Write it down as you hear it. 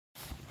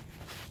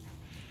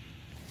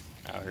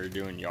Out here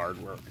doing yard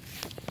work.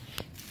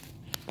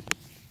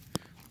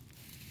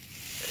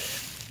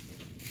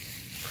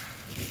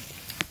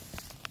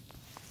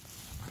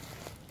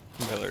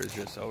 Miller's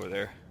just over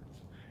there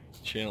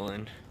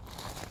chilling.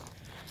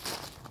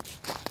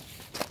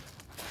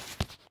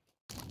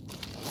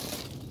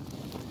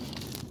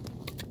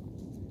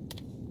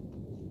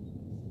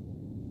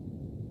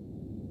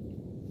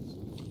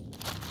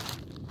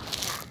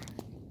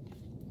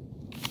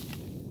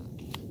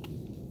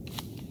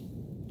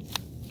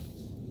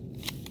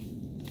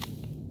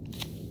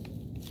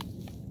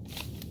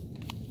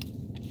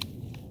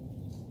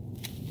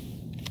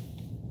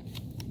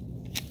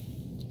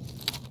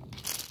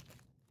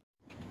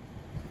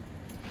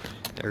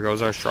 There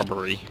goes our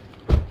shrubbery.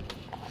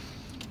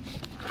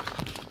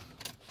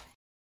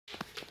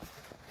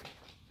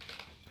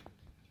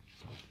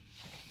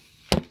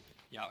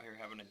 You out here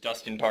having a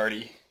dusting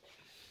party.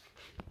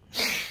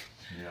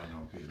 Yeah,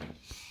 no kidding.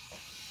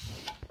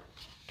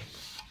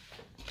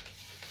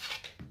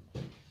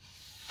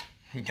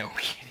 No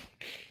kidding.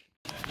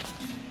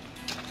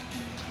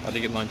 About to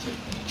get lunch at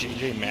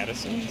JJ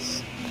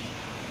Madison's.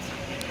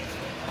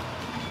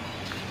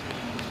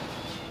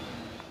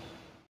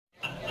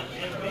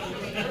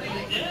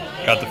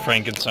 Got the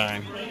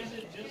Frankenstein.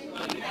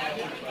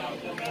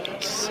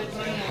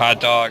 Hot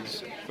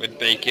dogs with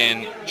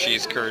bacon,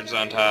 cheese curds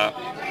on top,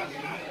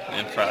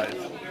 and fries.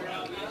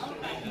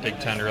 Big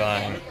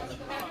tenderloin.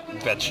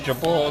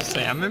 Vegetable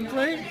salmon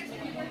plate?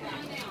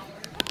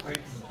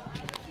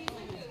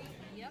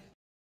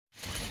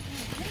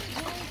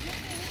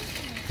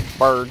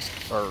 Birds,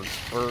 birds,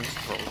 birds,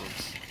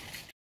 birds.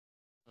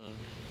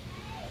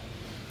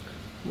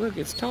 Look,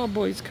 it's Tall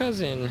Boy's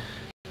cousin.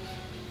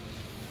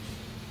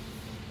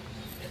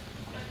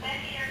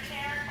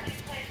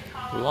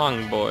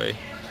 Long Boy.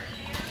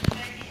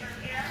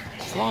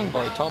 It's Long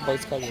Boy, Tall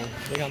Boy's cousin.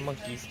 They got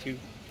monkeys too.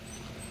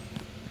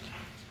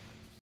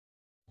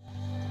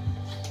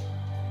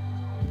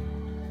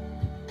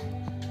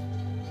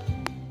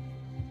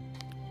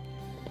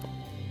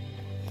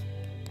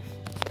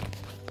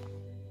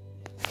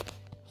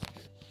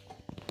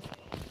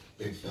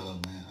 Big fella,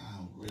 man,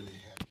 I'm really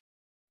happy.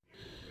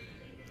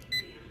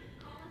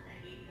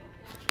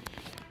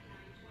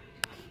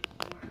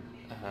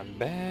 I'm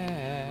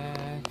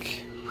back.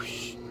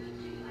 Whoosh.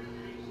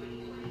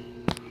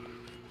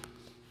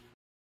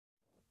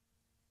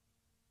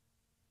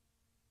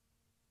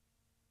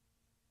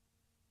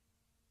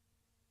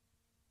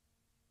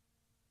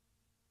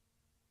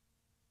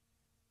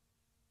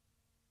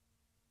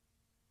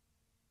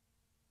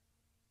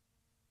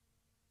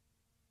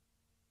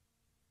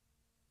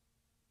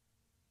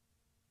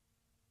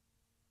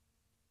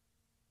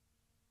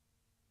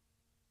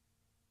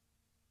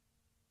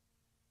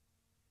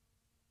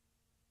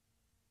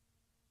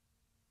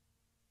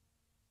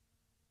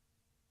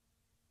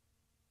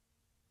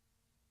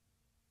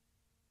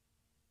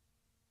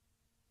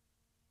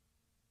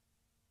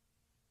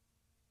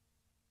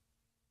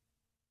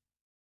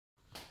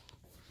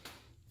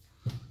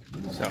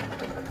 So,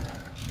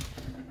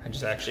 I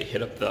just actually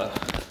hit up the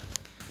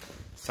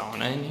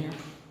sauna in here.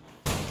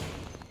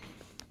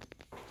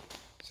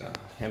 So,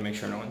 I gotta make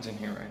sure no one's in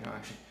here right now.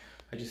 Actually,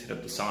 I just hit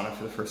up the sauna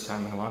for the first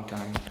time in a long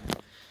time.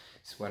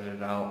 Sweated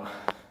it out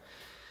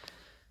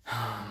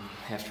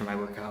after my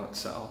workout,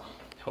 so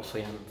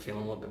hopefully I'm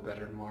feeling a little bit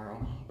better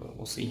tomorrow, but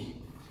we'll see.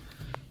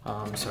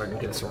 So I can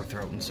get a sore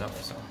throat and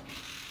stuff, so I'm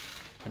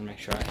gonna make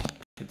sure I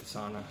hit the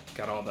sauna.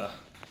 Got all the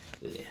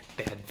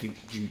bad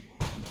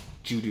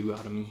juju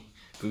out of me.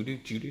 Voodoo?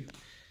 Juju?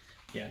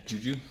 Yeah,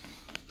 juju.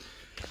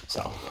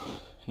 So,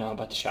 now I'm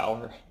about to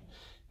shower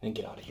and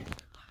get out of here.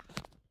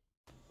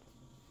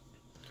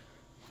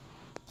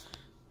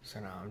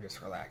 So now I'm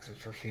just relaxing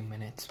for a few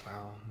minutes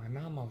while my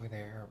mom over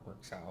there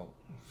works out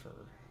for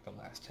the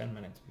last 10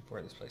 minutes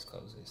before this place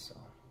closes. So,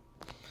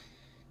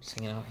 just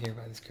hanging out here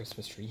by this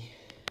Christmas tree.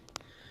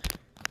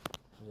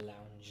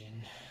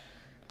 Lounging.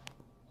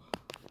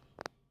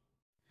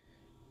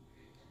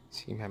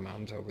 See, my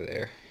mom's over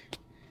there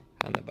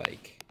on the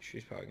bike.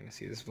 She's probably gonna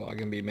see this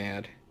vlog and be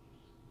mad.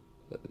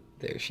 But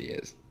there she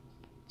is.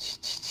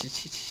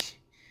 Just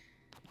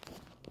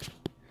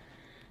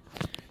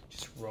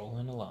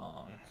rolling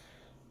along.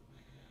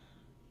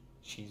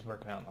 She's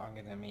working out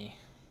longer than me.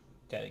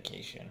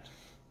 Dedication.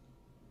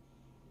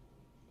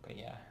 But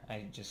yeah,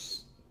 I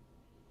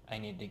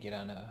need to get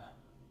on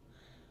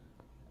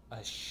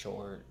a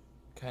short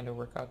kind of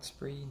workout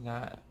spree.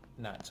 Not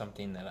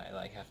something that I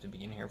like have to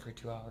be in here for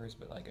 2 hours,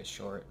 but like a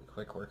short,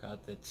 quick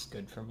workout that's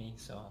good for me.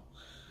 So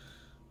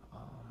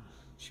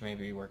she may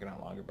be working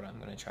out longer, but I'm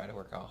gonna try to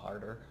work out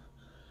harder.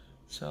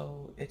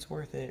 So it's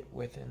worth it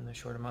within the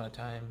short amount of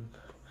time.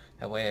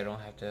 That way I don't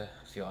have to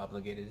feel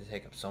obligated to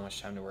take up so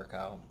much time to work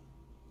out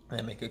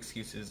and make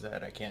excuses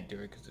that I can't do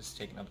it because it's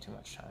taking up too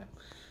much time.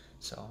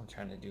 So I'm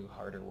trying to do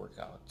harder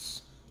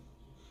workouts,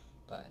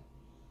 but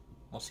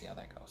we'll see how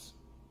that goes.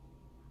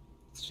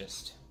 It's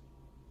just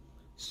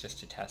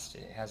to test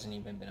it. It hasn't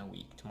even been a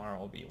week. Tomorrow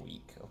will be a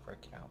week of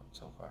working out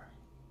so far.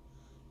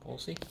 But we'll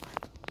see.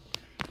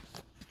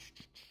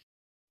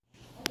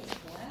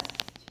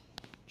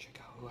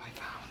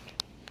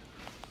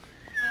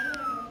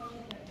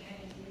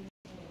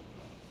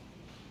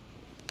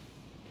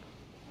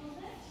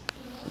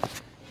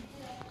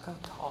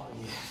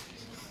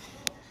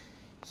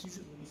 He's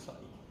at least like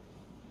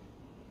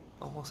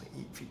almost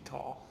 8 feet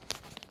tall.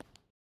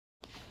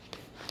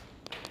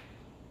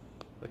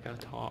 Look how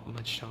tall,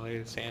 much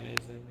taller Santa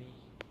is than me.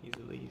 He's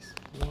at least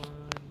 1,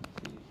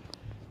 2.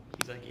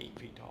 He's like 8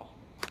 feet tall.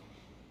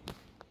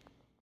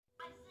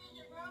 I see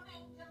you're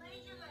moving to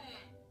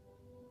Leisureland.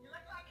 You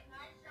look like a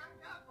nice young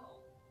couple.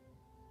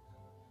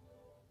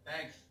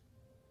 Thanks.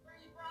 Where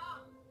are you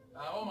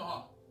from? Omaha.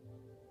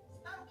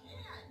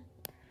 Spokane.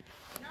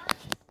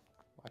 Nice.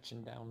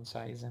 Watching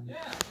downsizing.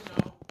 Yeah,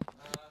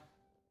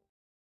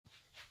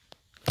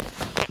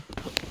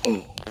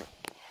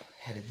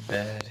 Headed to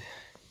bed.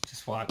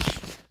 Just watch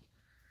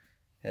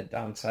that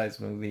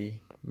downsized movie.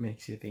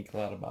 Makes you think a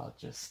lot about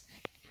just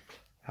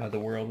how the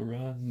world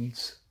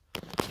runs.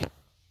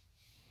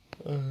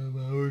 How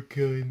we're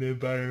killing the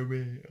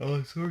environment,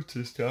 all sorts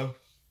of stuff.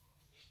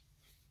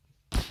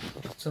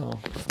 So,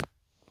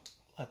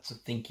 lots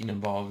of thinking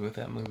involved with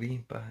that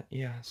movie. But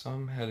yeah, so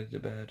I'm headed to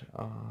bed.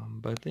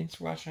 But thanks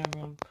for watching,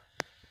 everyone.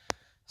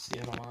 See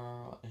you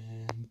tomorrow,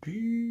 and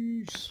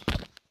peace.